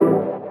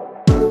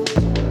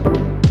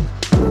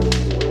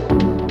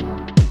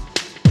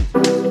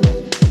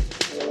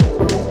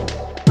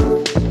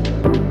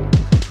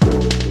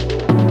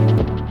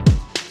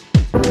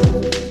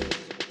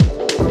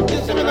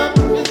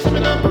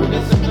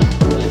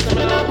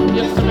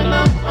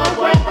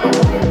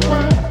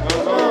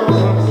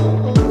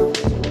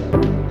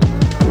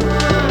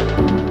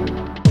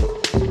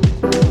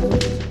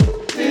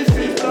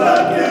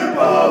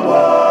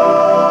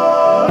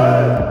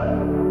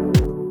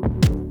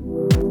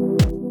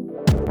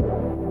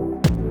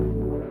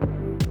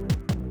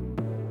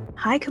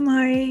Hi,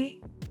 Kamari.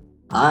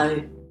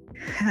 Hi.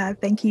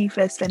 Thank you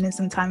for spending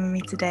some time with me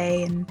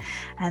today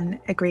and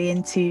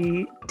agreeing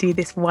to do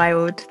this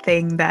wild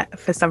thing that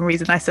for some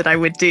reason I said I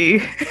would do.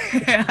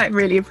 I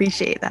really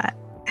appreciate that.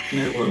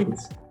 No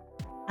worries.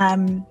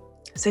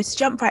 So to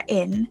jump right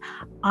in,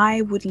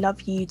 I would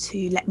love you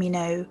to let me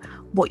know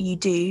what you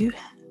do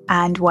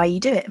and why you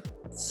do it.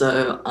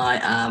 So I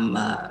am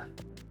a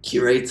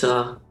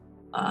curator,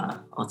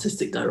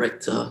 artistic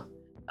director,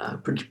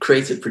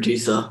 creative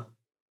producer.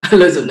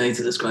 Loads of names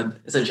to describe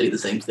essentially the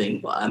same thing,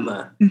 but I'm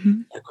a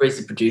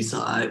creative producer.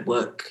 I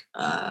work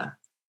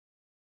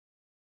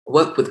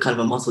with kind of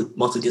a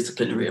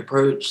multidisciplinary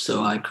approach.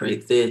 So I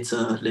create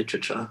theatre,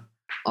 literature,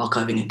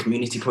 archiving and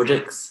community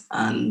projects.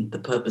 And the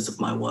purpose of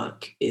my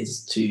work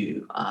is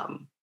to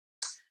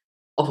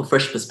offer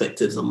fresh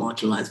perspectives on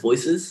marginalised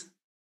voices.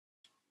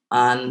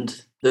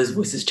 And those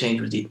voices change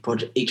with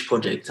each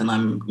project. And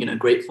I'm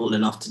grateful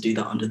enough to do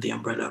that under the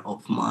umbrella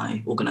of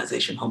my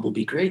organisation, Humble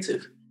Be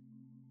Creative.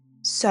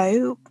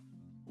 So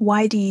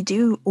why do you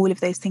do all of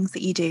those things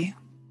that you do?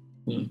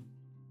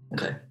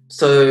 Okay.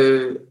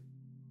 So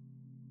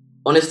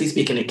honestly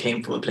speaking, it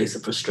came from a place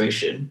of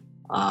frustration.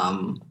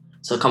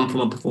 So I come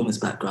from a performance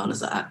background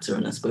as an actor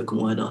and a spoken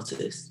word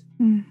artist.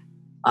 And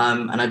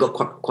I got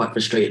quite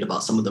frustrated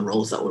about some of the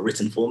roles that were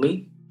written for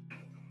me.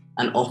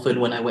 And often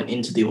when I went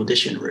into the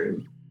audition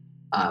room,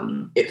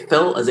 it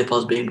felt as if I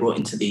was being brought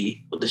into the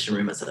audition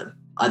room as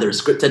either a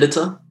script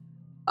editor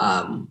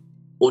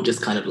or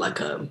just kind of like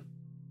a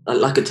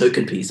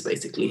token piece,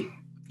 basically.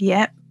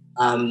 Yep.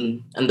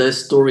 And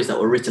those stories that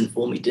were written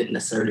for me didn't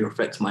necessarily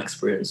reflect my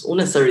experience or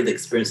necessarily the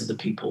experience of the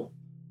people.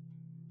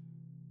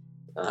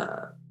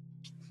 The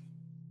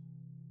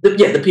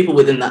people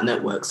within that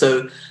network.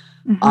 So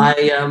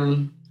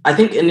I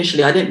think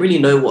initially I didn't really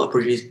know what a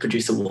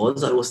producer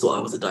was. I always thought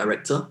I was a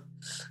director.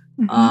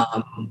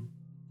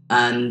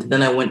 And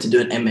then I went to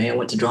do an MA. I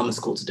went to drama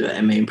school to do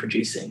an MA in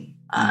producing.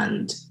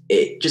 And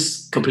it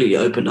just completely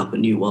opened up a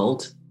new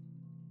world.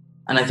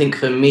 And I think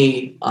for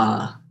me,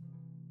 the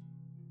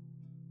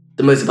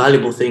most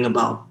valuable thing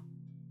about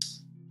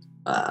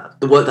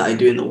the work that I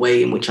do and the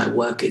way in which I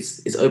work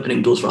is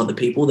opening doors for other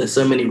people. There's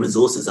so many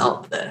resources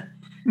out there,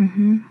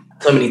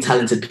 so many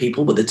talented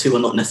people, but the two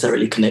are not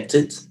necessarily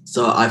connected.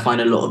 So I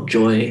find a lot of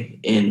joy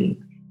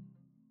in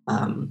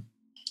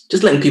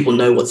just letting people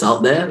know what's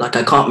out there. Like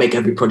I can't make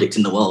every project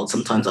in the world.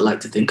 Sometimes I like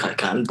to think I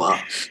can, but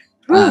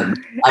I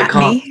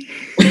can't.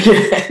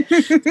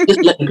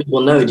 Just letting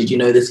people know, did you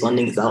know this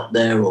funding is out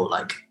there, or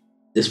like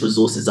this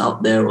resource is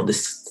out there, or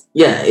this.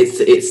 Yeah,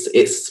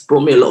 it's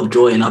brought me a lot of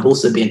joy, and I've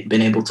also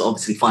been able to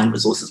obviously find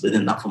resources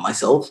within that for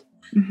myself.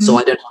 So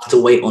I don't have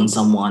to wait on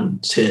someone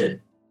to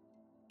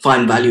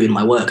find value in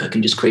my work. I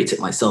can just create it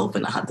myself,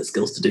 and I have the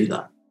skills to do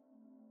that.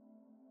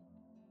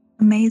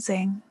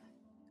 Amazing.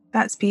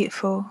 That's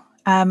beautiful.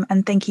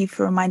 And thank you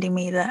for reminding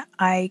me that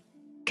I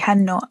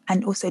cannot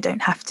and also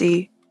don't have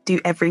to do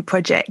every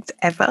project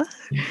ever.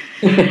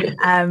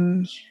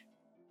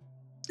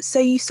 So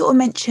you sort of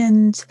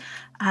mentioned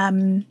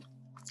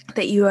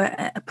that you were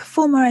a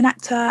performer, an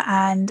actor,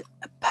 and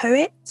a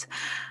poet,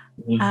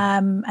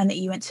 and that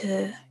you went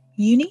to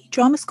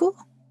drama school.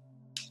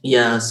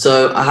 Yeah,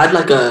 so I had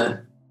like I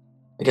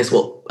guess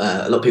what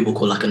a lot of people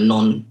call like a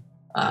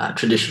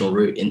non-traditional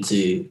route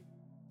into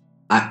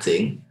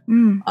acting.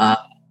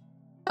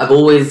 I've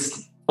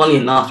always, funny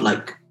enough,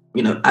 like,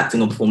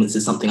 acting or performance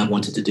is something I've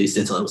wanted to do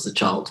since I was a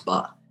child,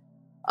 but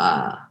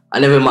I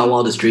never in my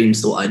wildest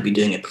dreams thought I'd be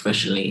doing it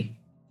professionally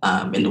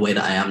in the way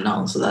that I am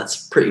now. So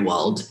that's pretty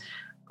wild.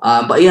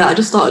 But yeah, I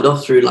just started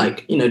off through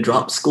like,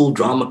 school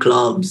drama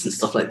clubs and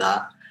stuff like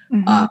that.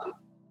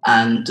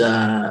 And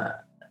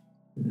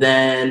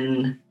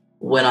then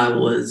when I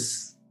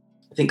was,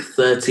 I think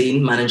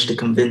 13, managed to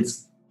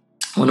convince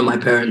one of my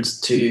parents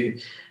to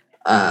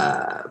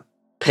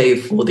pay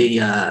for the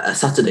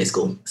Saturday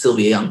school,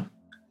 Sylvia Young.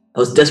 I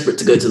was desperate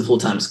to go to the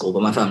full-time school,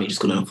 but my family just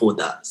couldn't afford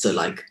that. So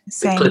like,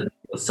 it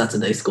was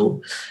Saturday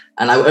school.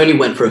 And I only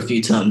went for a few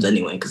terms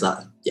anyway, because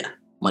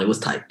money was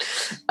tight.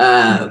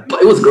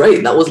 But it was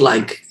great. That was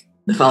like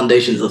the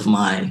foundations of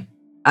my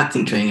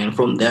acting training. And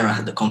from there, I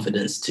had the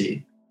confidence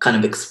to kind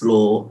of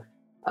explore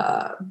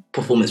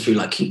performance through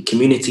like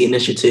community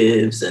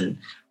initiatives and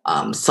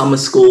summer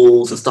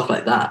schools and stuff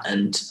like that.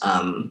 And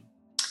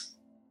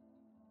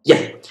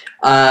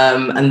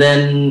and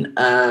then,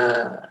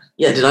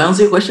 did I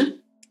answer your question?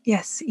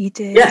 Yes, you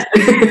did. Yeah.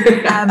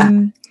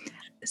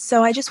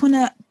 So I just want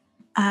to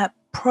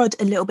prod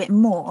a little bit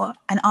more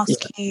and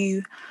ask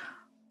you,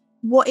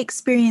 what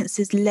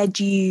experiences led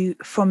you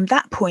from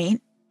that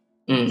point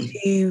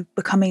to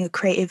becoming a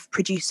creative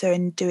producer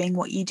and doing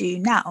what you do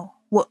now?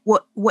 What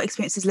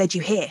experiences led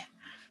you here?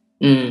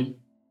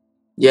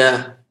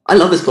 Yeah, I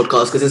love this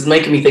podcast because it's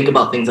making me think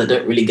about things I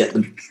don't really get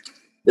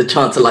the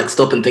chance to like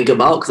stop and think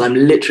about, because I'm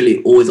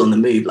literally always on the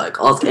move. Like,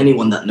 ask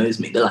anyone that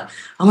knows me, they're like,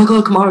 oh my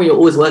god, Kamari, you're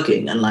always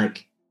working. And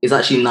like, it's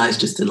actually nice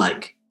just to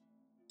like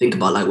think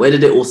about like, where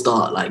did it all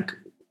start? Like,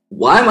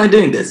 why am I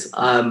doing this?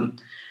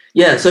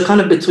 So kind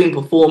of between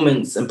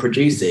performance and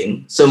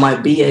producing. So my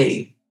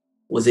BA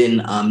was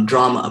in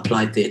drama,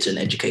 applied theatre and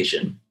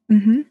education.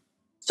 Mm-hmm.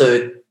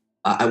 So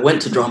I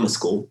went to drama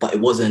school, but I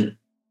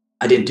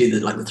didn't do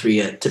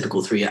the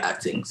typical 3-year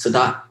acting. So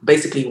that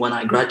basically when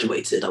I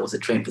graduated, I was a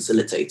trained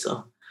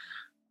facilitator.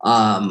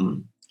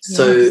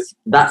 So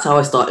that's how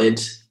I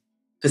started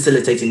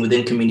facilitating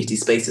within community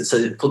spaces.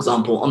 So for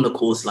example, on the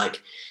course,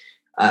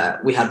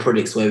 we had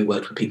projects where we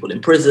worked with people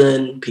in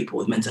prison, people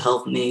with mental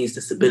health needs,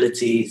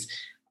 disabilities.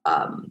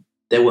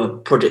 There were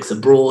projects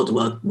abroad,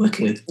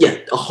 working with,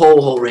 a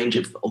whole range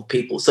of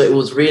people. So it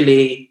was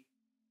really,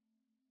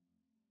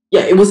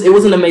 it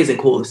was an amazing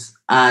course.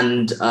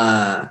 And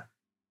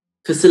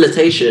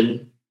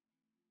facilitation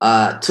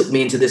took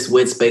me into this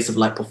weird space of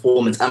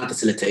performance and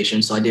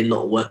facilitation. So I did a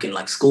lot of work in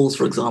schools,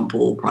 for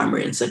example,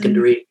 primary and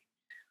secondary.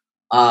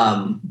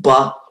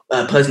 But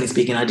personally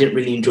speaking, I didn't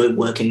really enjoy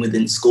working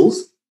within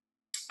schools.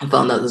 I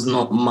found that there's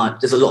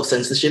a lot of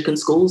censorship in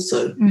schools.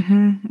 So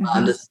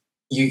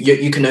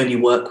you can only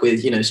work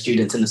with,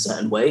 students in a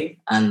certain way.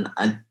 And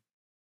I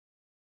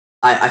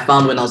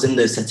found when I was in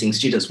those settings,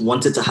 students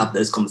wanted to have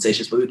those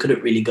conversations, but we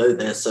couldn't really go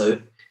there.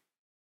 So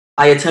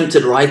I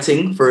attempted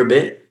writing for a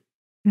bit.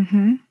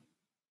 Mm-hmm.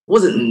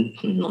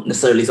 Wasn't not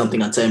necessarily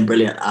something I'd say I'm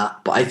brilliant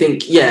at, but I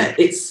think,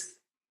 it's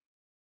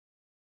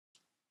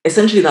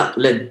essentially that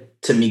led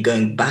to me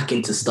going back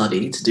into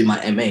study to do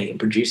my MA in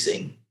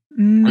producing.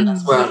 And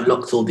that's where I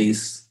unlocked all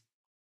these,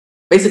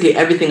 basically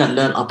everything I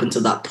learned up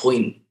until that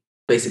point,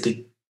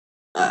 basically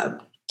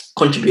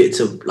contributed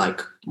to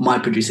my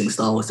producing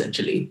style,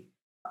 essentially.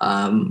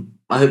 I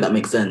hope that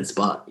makes sense,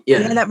 but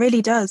yeah, that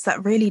really does.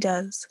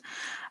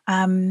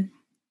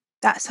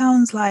 That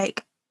sounds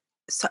like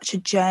such a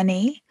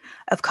journey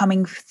of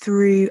coming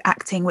through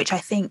acting, which I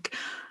think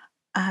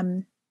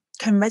can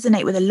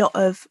resonate with a lot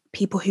of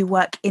people who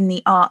work in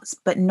the arts,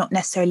 but not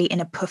necessarily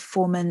in a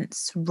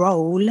performance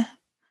role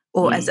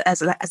or as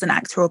an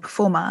actor or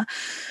performer,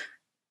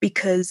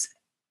 because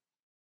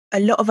a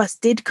lot of us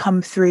did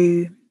come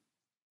through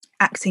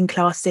acting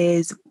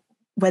classes,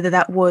 whether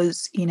that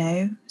was,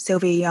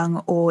 Sylvia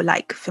Young, or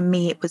for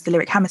me, it was the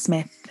Lyric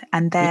Hammersmith,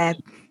 and they're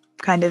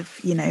kind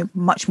of,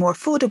 much more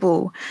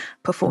affordable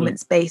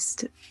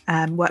performance-based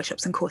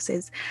workshops and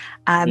courses.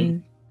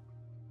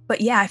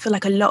 But I feel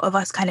like a lot of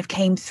us kind of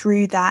came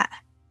through that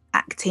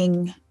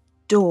acting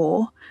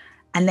door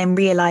and then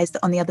realized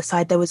that on the other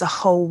side, there was a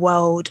whole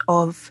world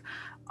of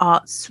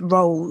arts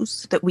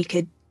roles that we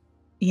could,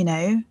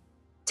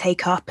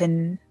 take up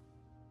and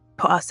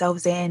put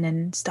ourselves in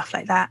and stuff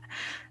like that.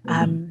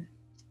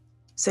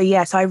 So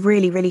I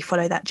really, really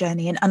follow that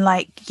journey. And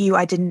unlike you,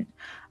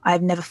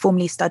 I've never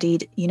formally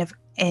studied,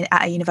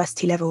 at a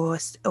university level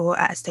or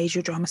at a stage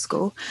or drama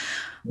school.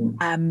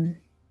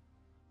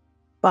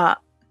 But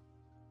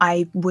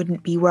I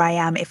wouldn't be where I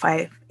am if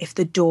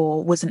the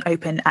door wasn't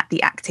open at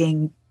the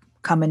acting,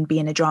 come and be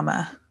in a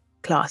drama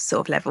class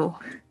sort of level.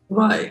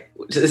 Right.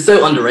 It's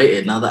so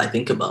underrated now that I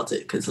think about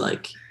it, because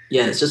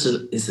it's just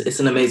it's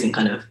an amazing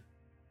kind of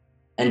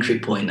entry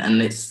point,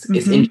 and it's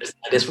interesting,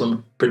 I guess, from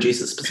a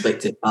producer's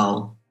perspective,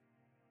 how,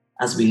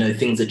 as we know,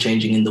 things are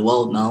changing in the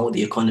world now with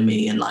the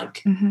economy, and I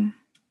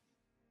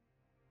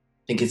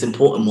think it's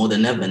important more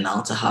than ever now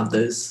to have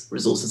those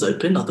resources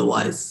open.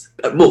 Otherwise,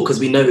 because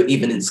we know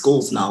even in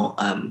schools now,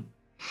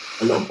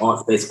 a lot of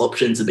arts-based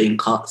options are being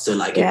cut.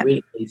 So it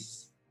really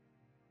is,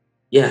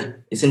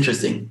 it's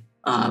interesting.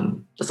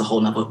 That's a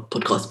whole nother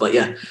podcast, but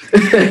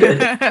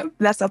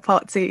that's our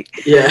part 2.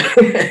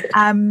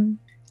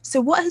 So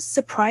what has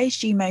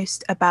surprised you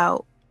most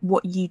about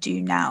what you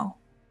do now?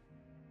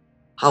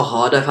 How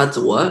hard I've had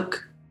to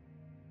work.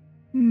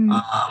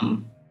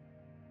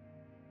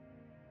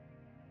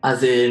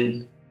 As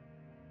in,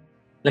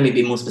 let me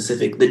be more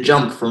specific. The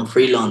jump from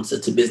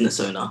freelancer to business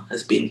owner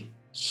has been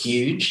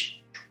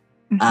huge.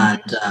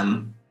 And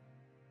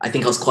I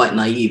think I was quite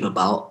naive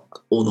about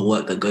all the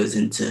work that goes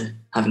into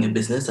having a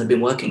business. I've been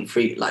working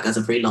as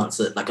a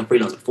freelancer, a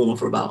freelance performer,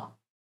 for about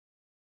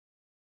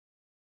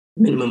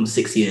minimum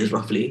 6 years,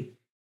 roughly.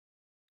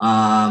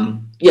 To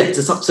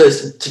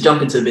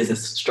jump into a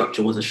business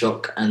structure was a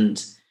shock,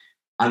 and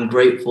I'm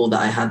grateful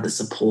that I had the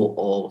support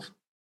of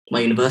my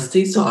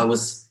university. So I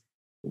was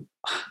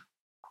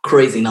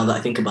crazy now that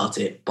I think about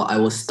it, but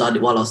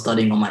while I was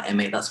studying on my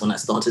MA, that's when I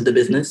started the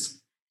business,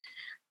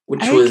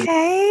 which was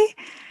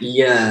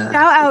shout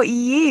out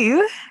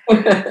you.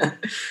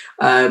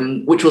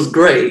 Which was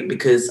great,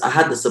 because I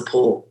had the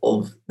support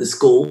of the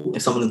school.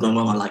 If something was going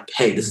wrong, I'm like,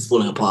 hey, this is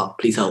falling apart,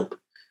 please help.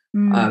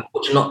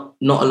 Which not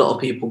a lot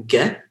of people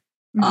get.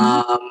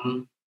 But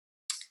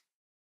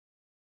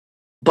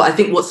I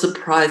think what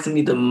surprised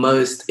me the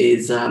most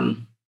is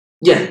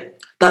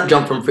that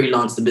jump from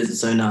freelance to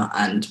business owner,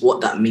 and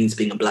what that means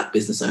being a Black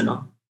business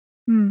owner.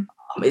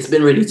 It's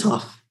been really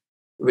tough.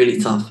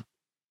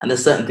 And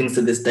there's certain things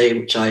to this day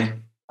which I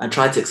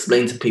try to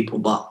explain to people,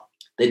 but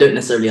they don't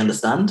necessarily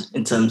understand,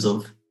 in terms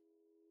of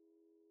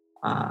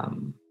how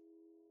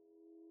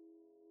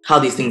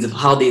these,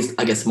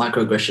 I guess,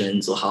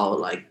 microaggressions, or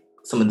how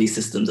some of these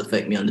systems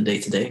affect me on the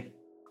day-to-day.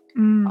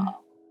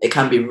 It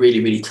can be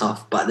really, really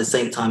tough, but at the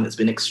same time, it's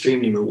been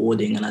extremely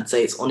rewarding, and I'd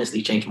say it's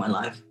honestly changed my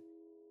life.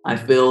 I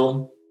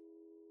feel,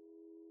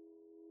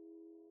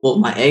 well,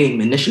 my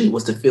aim initially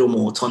was to feel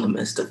more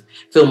autonomous, to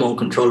feel more in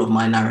control of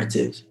my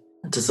narrative,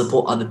 and to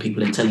support other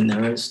people in telling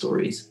their own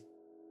stories.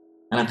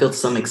 And I feel to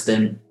some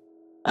extent,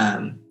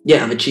 I've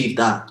achieved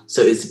that.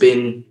 So it's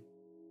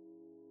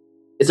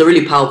a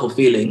really powerful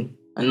feeling,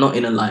 and not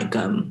in a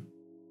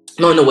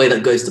not in a way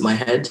that goes to my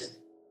head,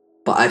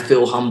 but I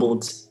feel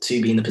humbled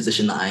to be in the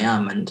position that I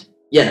am. And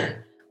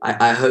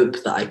I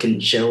hope that I can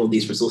share all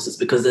these resources,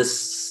 because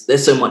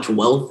there's so much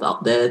wealth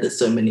out there. There's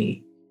so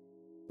many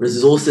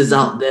resources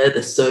out there.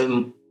 There's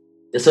so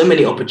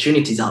many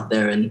opportunities out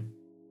there, and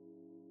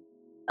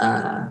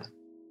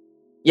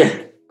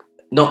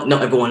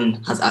not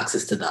everyone has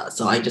access to that.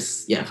 So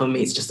for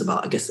me, it's just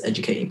about, I guess,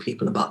 educating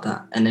people about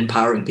that and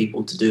empowering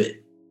people to do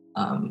it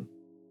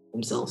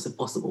themselves if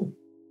possible.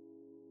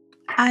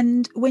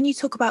 And when you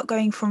talk about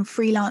going from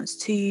freelance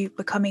to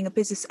becoming a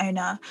business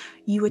owner,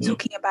 you were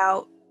talking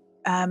about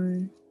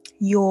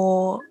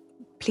your,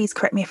 please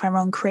correct me if I'm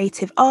wrong,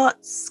 creative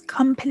arts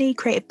company,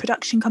 creative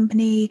production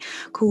company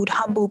called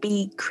Humble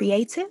Bee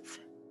Creative?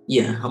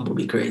 Yeah, Humble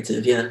Bee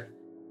Creative, yeah.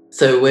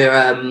 So we're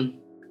a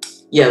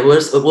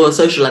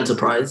social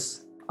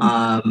enterprise.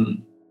 But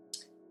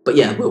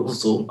yeah, we're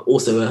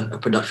also a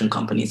production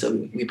company. So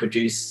we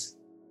produce,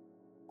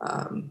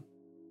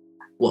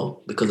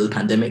 because of the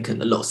pandemic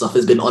and a lot of stuff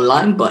has been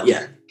online, but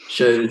yeah,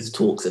 shows,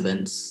 talks,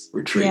 events,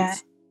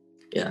 retreats.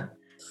 Yeah.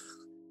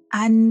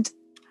 And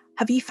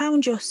have you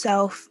found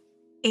yourself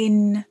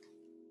in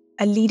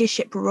a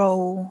leadership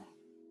role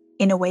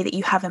in a way that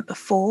you haven't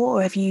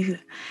before? Or do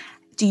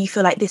you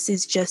feel like this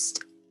is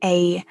just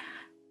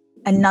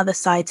another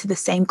side to the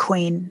same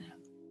coin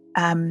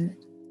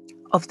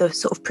of the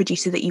sort of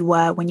producer that you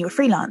were when you were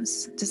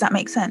freelance? Does that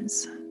make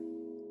sense?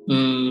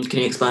 Can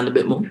you expand a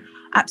bit more?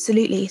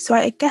 Absolutely. So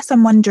I guess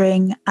I'm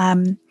wondering,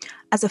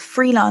 as a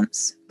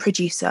freelance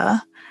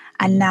producer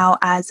and now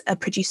as a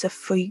producer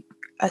for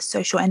a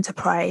social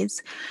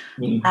enterprise,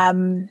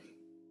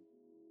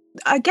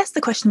 I guess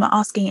the question I'm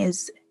asking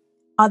is,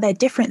 are there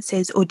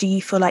differences, or do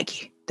you feel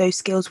like those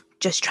skills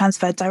just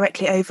transferred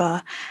directly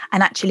over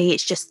and actually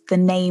it's just the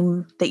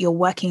name that you're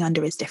working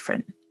under is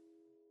different?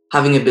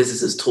 Having a business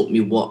has taught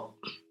me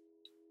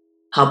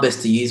how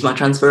best to use my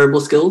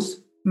transferable skills.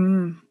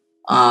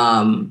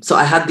 So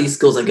I had these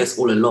skills, I guess,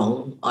 all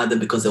along, either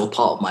because they were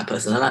part of my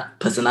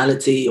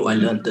personality, or I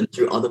learned them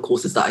through other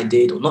courses that I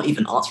did, or not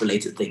even arts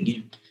related thing.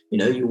 You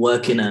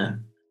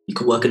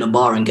could work in a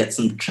bar and get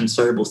some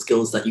transferable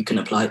skills that you can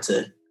apply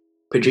to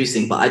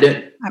producing. But I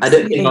don't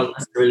think I'm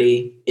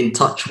necessarily in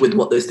touch with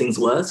what those things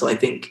were. So I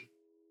think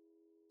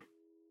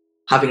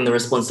having the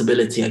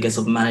responsibility, I guess,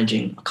 of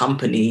managing a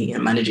company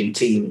and managing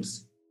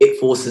teams, it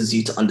forces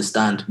you to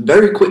understand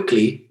very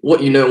quickly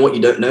what you know and what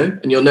you don't know.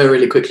 And you'll know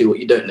really quickly what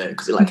you don't know,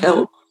 because you're like,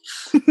 help.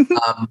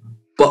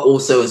 But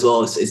also as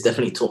well, it's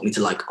definitely taught me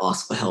to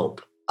ask for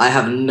help. I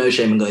have no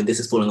shame in going, this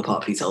is falling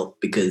apart, please help,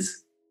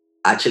 because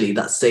actually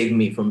that saved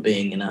me from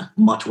being in a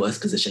much worse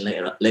position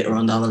later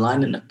on down the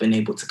line. And I've been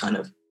able to kind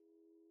of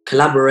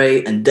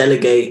collaborate and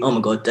delegate. Oh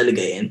my God,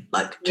 delegating,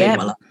 changed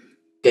my life.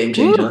 Game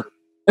changer.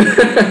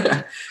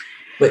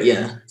 But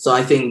yeah, so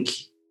I think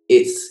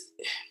it's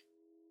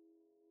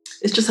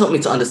just helped me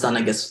to understand,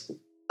 I guess,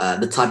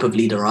 the type of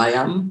leader I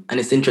am. And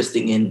it's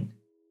interesting in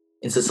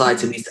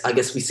society, I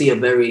guess we see a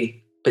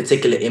very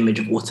particular image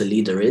of what a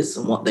leader is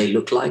and what they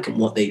look like and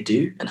what they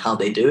do and how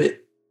they do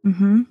it.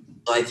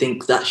 So I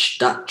think that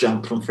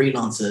jump from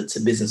freelancer to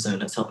business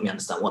owner has helped me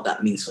understand what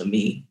that means for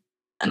me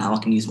and how I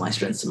can use my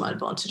strengths and my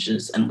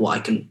advantages and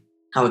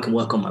how I can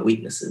work on my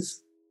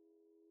weaknesses.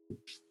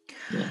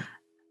 Yeah.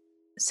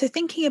 So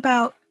thinking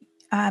about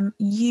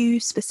you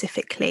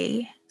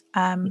specifically,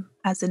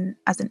 as an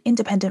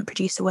independent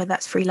producer, whether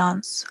that's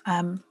freelance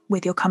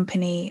with your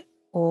company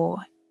or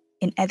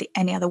in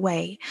any other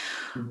way,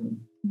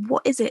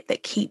 what is it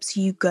that keeps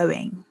you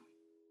going?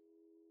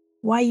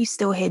 Why are you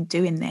still here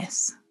doing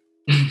this?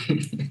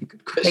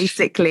 Good question.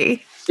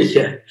 Basically.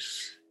 Yeah.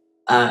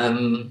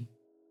 I'm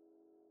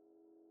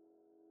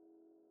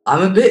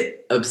a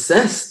bit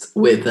obsessed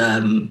with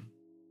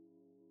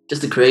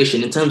just the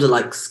creation in terms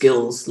of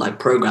skills.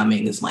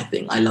 Programming is my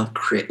thing. I love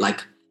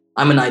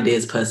I'm an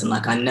ideas person.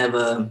 I'm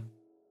never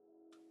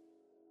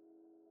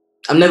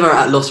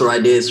at loss for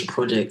ideas for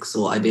projects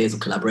or ideas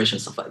of collaboration,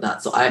 stuff like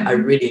that. So I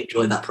really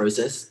enjoy that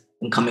process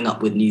and coming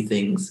up with new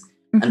things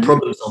and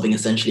problem solving,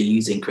 essentially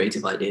using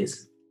creative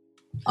ideas.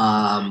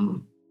 Why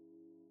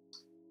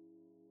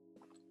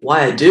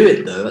I do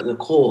it though, at the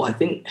core,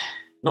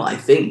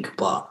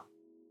 but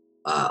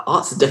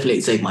arts has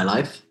definitely saved my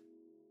life.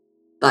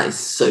 That is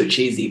so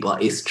cheesy,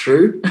 but it's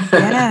true.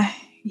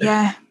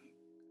 Yeah.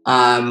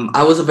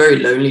 I was a very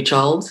lonely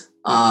child.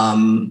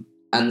 And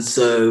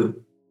so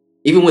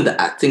even with the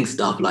acting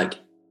stuff,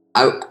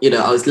 I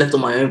was left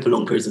on my own for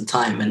long periods of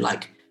time, and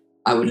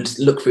I would just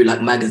look through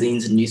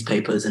magazines and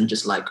newspapers and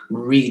just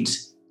read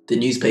the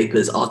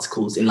newspapers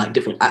articles in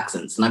different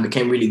accents, and I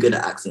became really good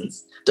at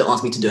accents. Don't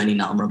ask me to do any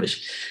now, I'm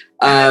rubbish.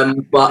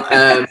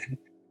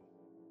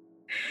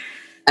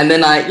 And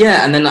then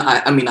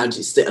I mean, I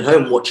just sit at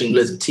home watching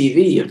loads of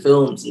TV and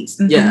films and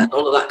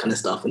all of that kind of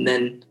stuff. And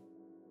then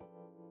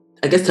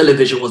I guess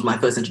television was my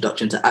first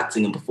introduction to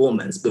acting and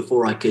performance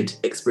before I could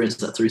experience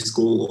that through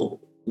school or,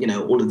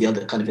 all of the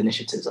other kind of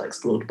initiatives I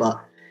explored.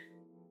 But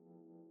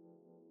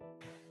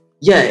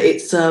yeah,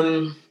 it's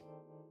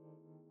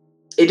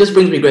it just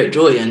brings me great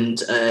joy,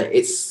 and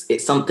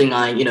it's something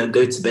I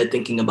go to bed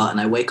thinking about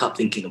and I wake up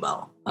thinking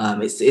about.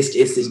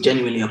 It's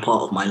genuinely a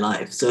part of my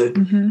life. So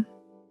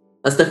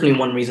that's definitely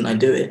one reason I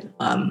do it.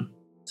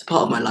 It's a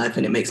part of my life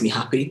and it makes me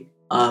happy.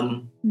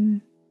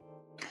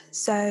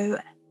 So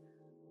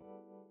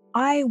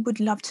I would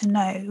love to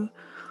know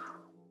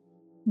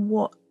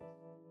what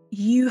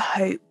you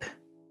hope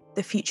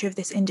the future of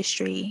this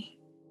industry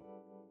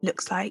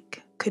looks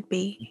like, could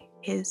be,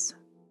 is.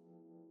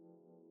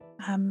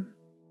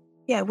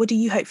 What do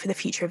you hope for the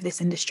future of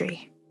this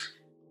industry?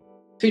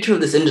 Future of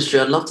this industry,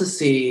 I'd love to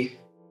see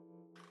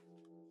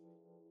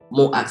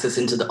more access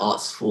into the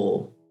arts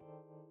for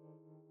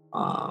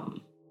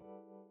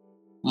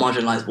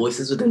marginalized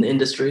voices within the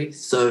industry.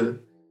 So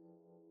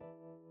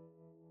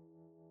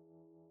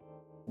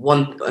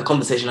a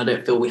conversation I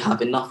don't feel we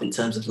have enough in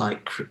terms of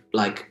like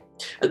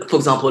for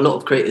example, a lot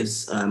of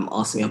creatives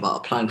ask me about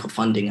applying for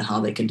funding and how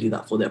they can do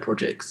that for their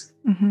projects.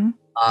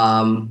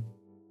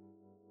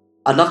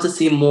 I'd love to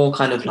see more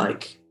kind of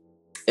like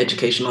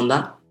education on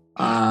that.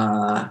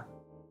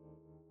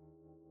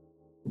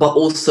 But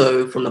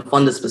also from the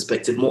funder's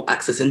perspective, more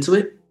access into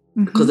it,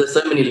 because there's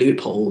so many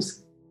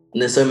loopholes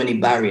and there's so many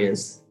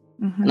barriers.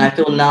 And I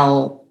feel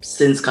now,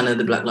 since kind of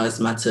the Black Lives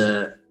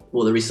Matter,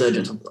 or the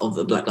resurgence of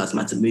the Black Lives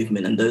Matter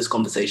movement and those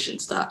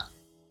conversations, that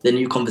the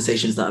new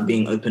conversations that are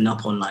being opened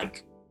up on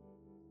like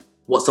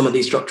what some of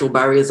these structural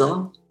barriers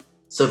are.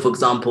 So for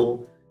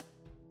example,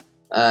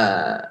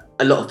 a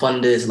lot of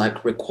funders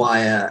like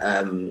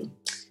require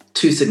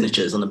 2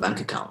 signatures on a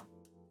bank account.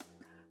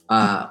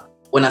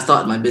 When I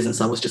started my business,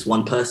 I was just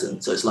one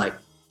person. So it's like,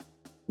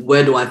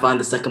 where do I find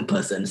the second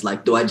person? It's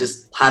like, do I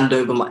just hand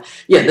over my...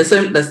 Yeah, there's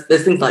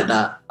things like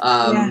that,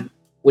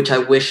 which I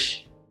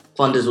wish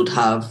funders would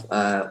have,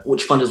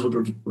 which funders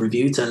would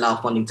review to allow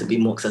funding to be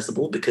more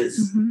accessible,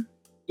 because, more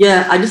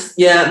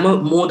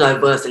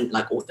diverse and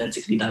like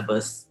authentically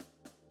diverse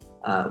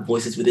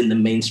voices within the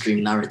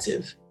mainstream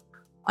narrative.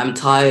 I'm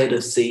tired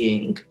of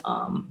seeing,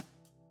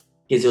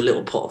 here's your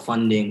little pot of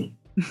funding,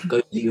 go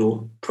do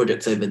your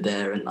projects over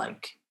there, and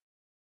like,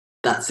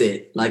 that's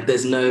it. Like,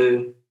 there's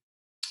no...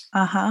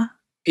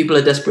 People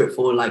are desperate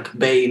for like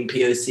BAME,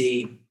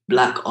 POC,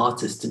 Black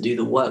artists to do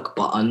the work,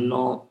 but are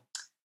not...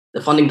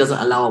 The funding doesn't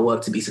allow our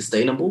work to be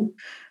sustainable.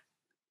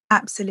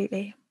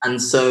 Absolutely. And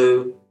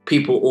so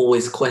people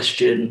always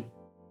question,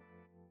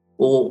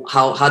 well,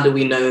 how do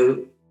we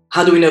know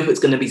if it's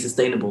going to be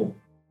sustainable?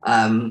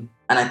 And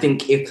I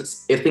think if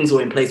things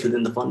were in place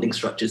within the funding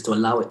structures to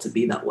allow it to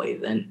be that way,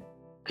 then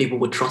people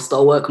would trust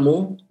our work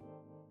more.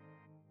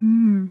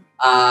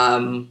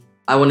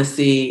 I want to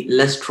see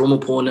less trauma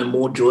porn and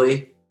more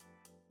joy.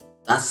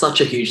 That's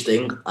such a huge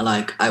thing.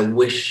 I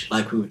wish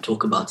like we would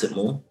talk about it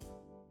more.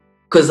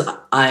 Because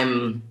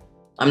I'm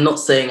not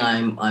saying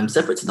I'm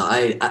separate to that.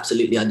 I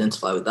absolutely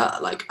identify with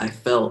that. Like, I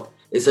felt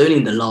it's only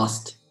in the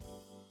last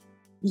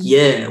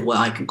year where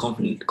I can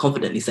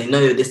confidently say,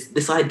 no,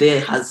 this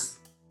idea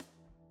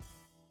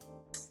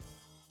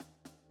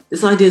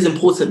is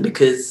important,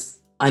 because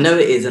I know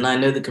it is, and I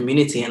know the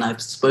community, and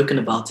I've spoken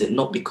about it,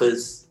 not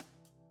because,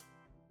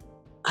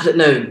 I don't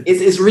know,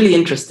 it's really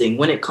interesting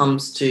when it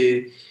comes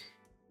to,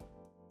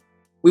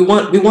 we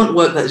want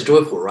work that's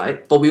joyful,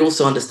 right? But we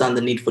also understand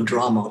the need for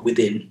drama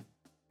within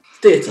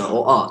theatre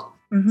or art.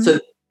 So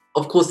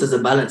of course there's a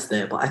balance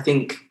there, but I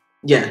think,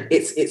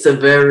 it's a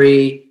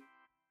very,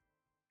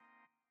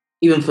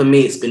 even for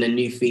me, it's been a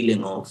new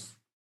feeling of,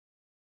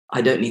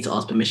 I don't need to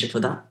ask permission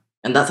for that.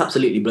 And that's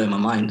absolutely blown my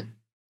mind.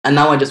 And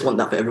now I just want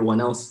that for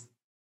everyone else.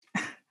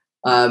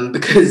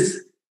 Because,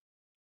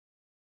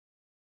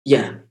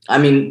 I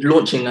mean, I'm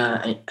launching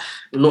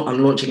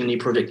a new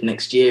project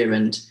next year,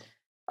 and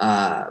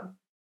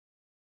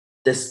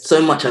there's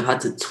so much I've had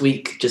to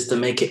tweak just to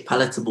make it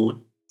palatable,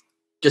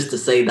 just to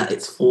say that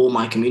it's for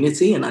my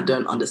community, and I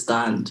don't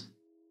understand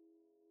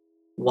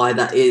why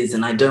that is,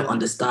 and I don't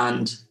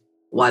understand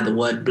why the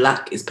word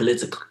Black is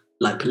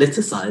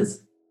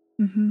politicized.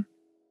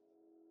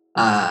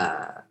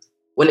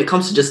 When it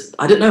comes to just,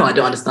 I don't know, I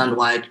don't understand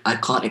why I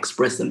can't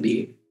express and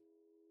be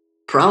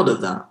proud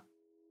of that.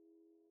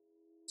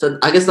 So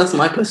I guess that's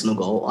my personal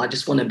goal. I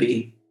just want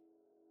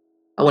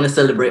to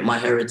celebrate my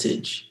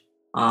heritage,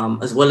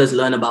 as well as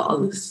learn about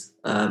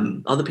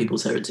other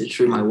people's heritage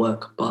through my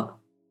work. But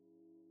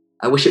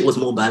I wish it was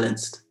more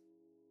balanced.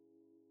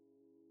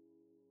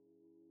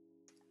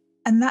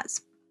 And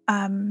that's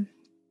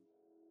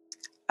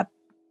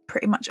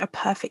pretty much a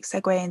perfect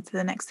segue into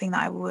the next thing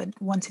that I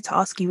wanted to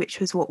ask you, which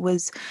was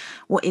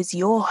what is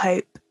your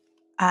hope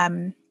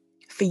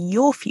for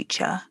your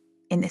future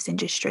in this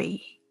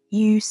industry?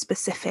 You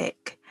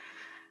specific.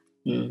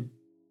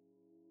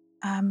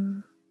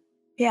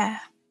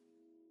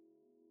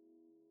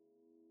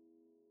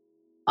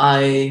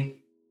 I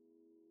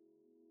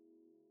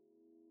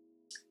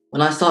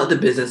When I started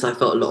the business, I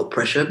felt a lot of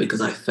pressure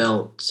because I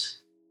felt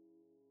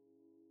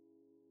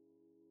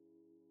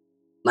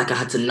like I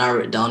had to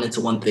narrow it down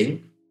into one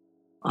thing.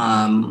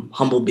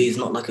 Humblebee is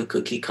not like a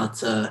cookie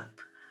cutter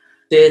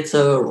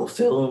theatre or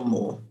film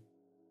or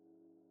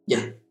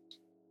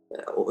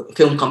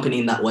film company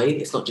in that way.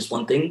 It's not just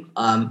one thing.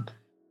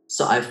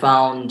 So I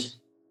found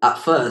at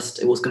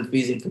first it was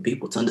confusing for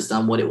people to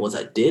understand what it was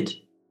I did.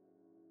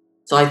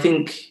 So I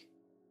think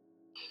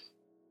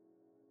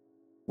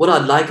what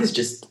I'd like is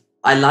just,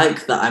 I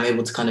like that I'm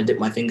able to kind of dip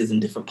my fingers in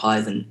different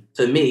pies. And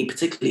for me,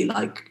 particularly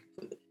like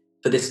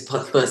for this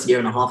first year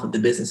and a half of the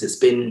business, it's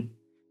been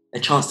a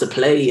chance to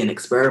play and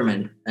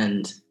experiment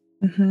and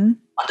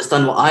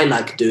understand what I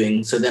like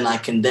doing. So then I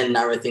can then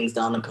narrow things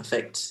down and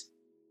perfect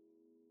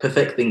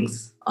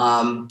things.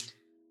 But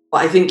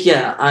I think,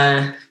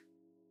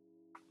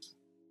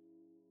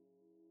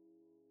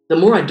 the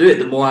more I do it,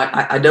 the more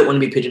I don't want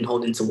to be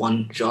pigeonholed into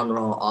one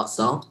genre or art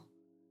style.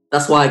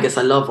 That's why I guess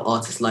I love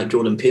artists like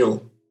Jordan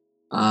Peele.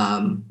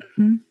 I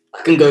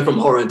can go from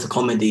horror to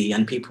comedy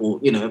and people,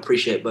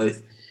 appreciate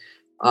both.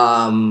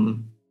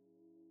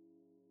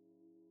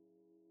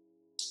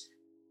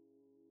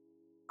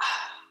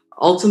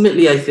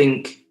 Ultimately, I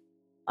think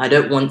I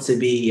don't want to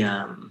be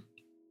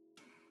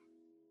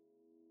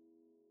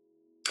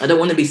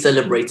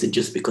celebrated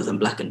just because I'm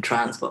Black and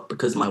trans, but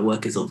because my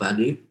work is of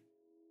value.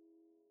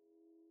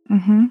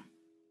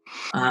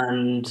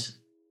 And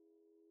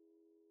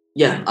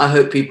I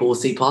hope people will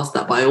see past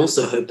that, but I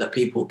also hope that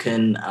people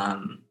can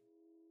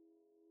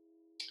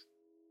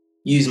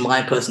use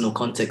my personal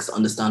context to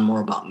understand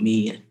more about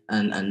me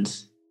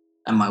and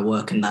my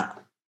work, and that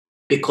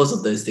because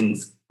of those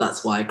things,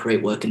 that's why I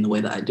create work in the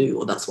way that I do,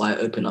 or that's why I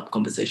open up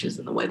conversations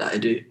in the way that I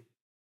do.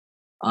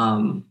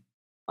 I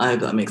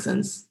hope that makes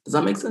sense. Does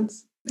that make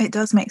sense? It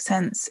does make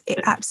sense. It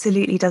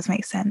absolutely does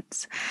make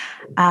sense.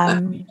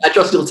 I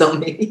trust you'll tell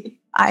me.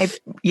 I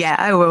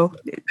will.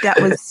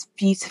 That was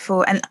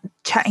beautiful. And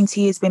chatting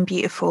to you has been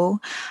beautiful.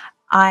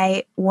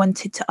 I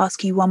wanted to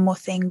ask you one more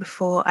thing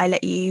before I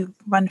let you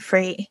run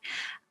free.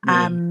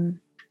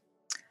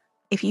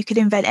 If you could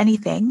invent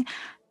anything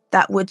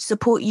that would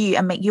support you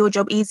and make your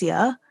job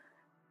easier,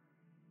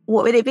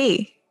 what would it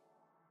be?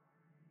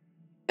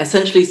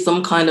 Essentially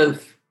some kind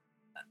of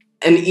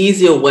an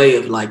easier way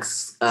of like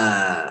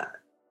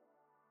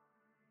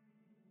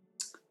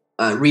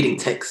reading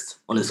text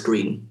on a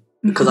screen,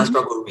 because I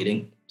struggle with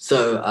reading.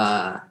 So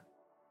I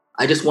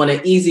just want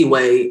an easy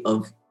way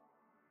of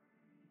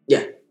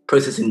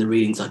processing the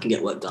reading so I can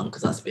get work done,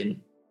 because that's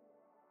been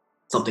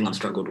something I've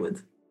struggled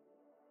with.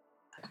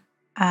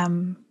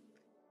 Thank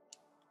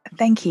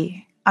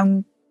you.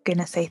 I'm going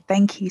to say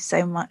thank you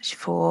so much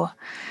for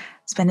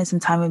spending some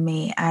time with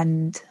me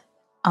and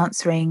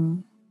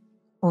answering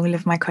all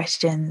of my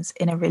questions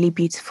in a really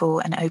beautiful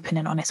and open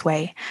and honest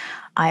way.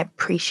 I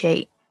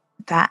appreciate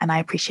that, and I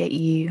appreciate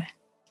you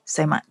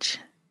so much.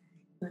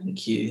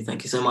 Thank you.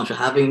 Thank you so much for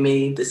having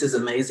me. This is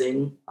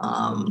amazing.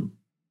 Thank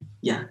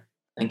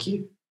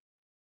you.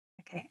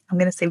 Okay, I'm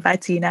going to say bye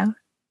to you now.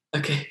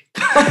 Okay.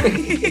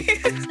 Bye.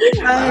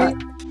 Bye.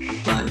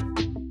 Bye.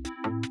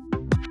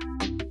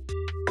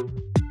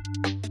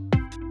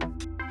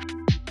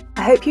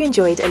 I hope you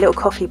enjoyed a little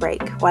coffee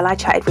break while I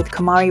chatted with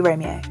Kamari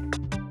Romeo.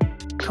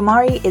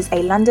 Kamari is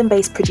a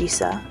London-based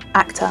producer,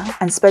 actor,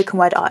 and spoken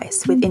word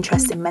artist with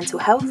interest in mental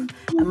health,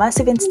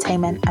 immersive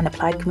entertainment, and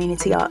applied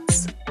community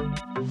arts.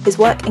 His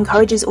work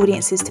encourages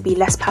audiences to be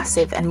less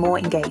passive and more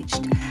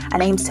engaged,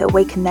 and aims to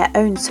awaken their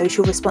own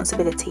social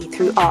responsibility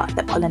through art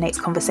that pollinates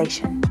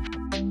conversation.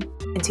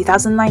 In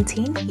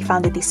 2019, he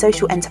founded the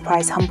social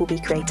enterprise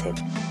Humblebee Creative.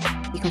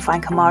 You can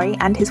find Kamari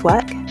and his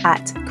work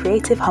at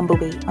Creative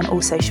Humblebee on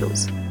all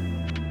socials.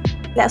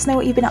 Let us know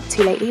what you've been up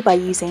to lately by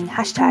using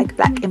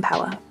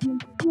 #BlackEmpower.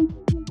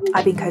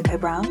 I've been Coco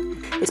Brown.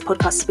 This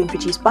podcast has been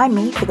produced by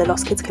me for the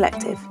Lost Kids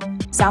Collective.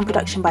 Sound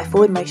production by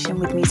Forward Motion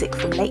with music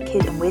from Late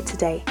Kid and Weird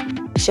Today.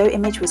 The show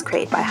image was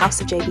created by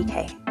House of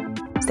JBK.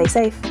 Stay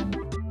safe.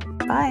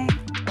 Bye.